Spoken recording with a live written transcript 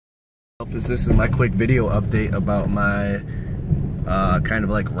This is my quick video update about my kind of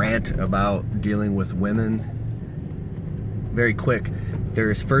like rant about dealing with women. Very quick,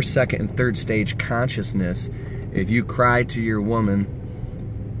 there's first, second, and third stage consciousness. If you cry to your woman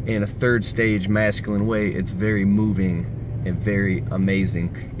in a third stage masculine way, it's very moving and very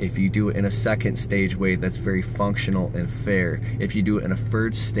amazing. If you do it in a second stage way, that's very functional and fair. If you do it in a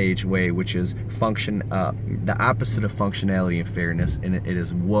third stage way, which is the opposite of functionality and fairness, and it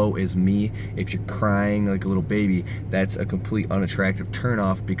is woe is me. If you're crying like a little baby, that's a complete unattractive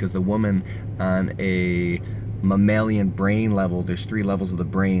turnoff, because the woman on a mammalian brain level, there's 3 levels of the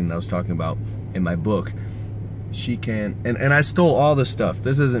brain I was talking about in my book. She can, and I stole all this stuff.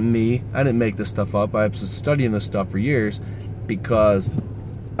 This isn't me. I didn't make this stuff up. I was studying this stuff for years because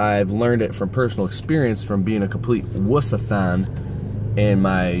I've learned it from personal experience from being a complete wussathon in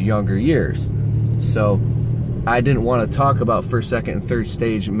my younger years. So I didn't want to talk about first, second, and third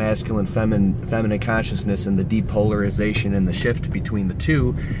stage masculine, feminine consciousness and the depolarization and the shift between the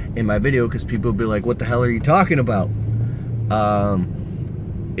two in my video, because people would be like, what the hell are you talking about?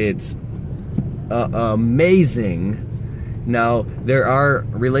 It's amazing. Now, there are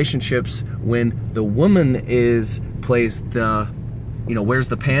relationships when the woman plays the, wears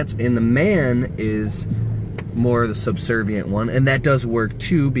the pants, and the man is more the subservient one, and that does work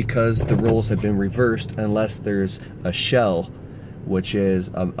too, because the roles have been reversed, unless there's a shell, which is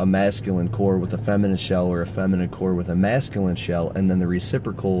a masculine core with a feminine shell, or a feminine core with a masculine shell, and then the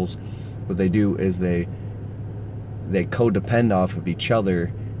reciprocals, what they do is they codepend off of each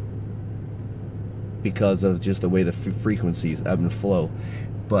other because of just the way the frequencies ebb and flow.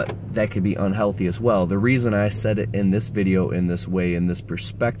 But that could be unhealthy as well. The reason I said it in this video in this way, in this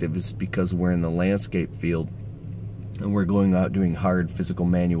perspective, is because we're in the landscape field and we're going out doing hard physical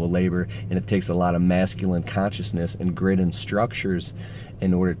manual labor, and it takes a lot of masculine consciousness and grit and structures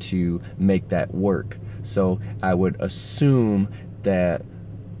in order to make that work. So I would assume that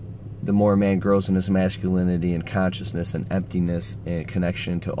the more a man grows in his masculinity and consciousness and emptiness and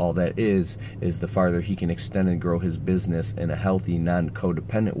connection to all that is the farther he can extend and grow his business in a healthy,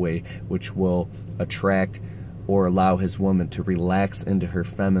 non-codependent way, which will attract or allow his woman to relax into her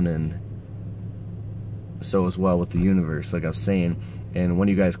feminine. So as well with the universe, like I was saying. And one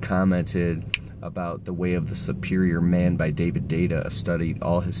of you guys commented about The Way of the Superior Man by Deida. I've studied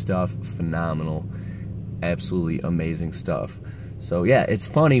all his stuff. Phenomenal. Absolutely amazing stuff. So yeah, it's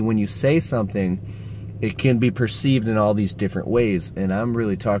funny when you say something, it can be perceived in all these different ways, and I'm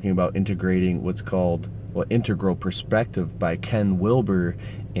really talking about integrating what's called integral perspective by Ken Wilber,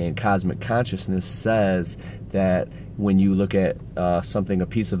 and Cosmic Consciousness says that when you look at something, a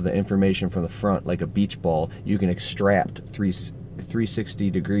piece of the information from the front, like a beach ball, you can extract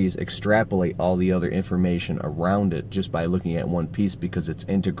 360 degrees, extrapolate all the other information around it just by looking at one piece, because it's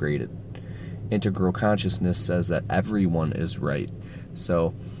integrated. Integral consciousness says that everyone is right.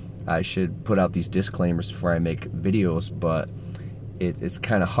 So I should put out these disclaimers before I make videos, but it's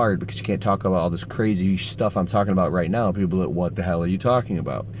kind of hard because you can't talk about all this crazy stuff I'm talking about right now. People are like, what the hell are you talking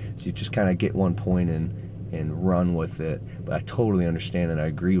about? So you just kind of get one point and run with it. But I totally understand and I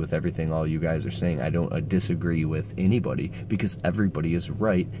agree with everything all you guys are saying. I don't disagree with anybody, because everybody is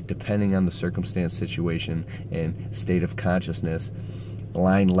right depending on the circumstance, situation, and state of consciousness,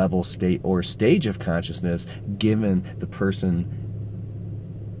 line, level, state, or stage of consciousness given the person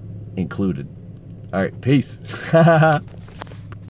included. All right, peace.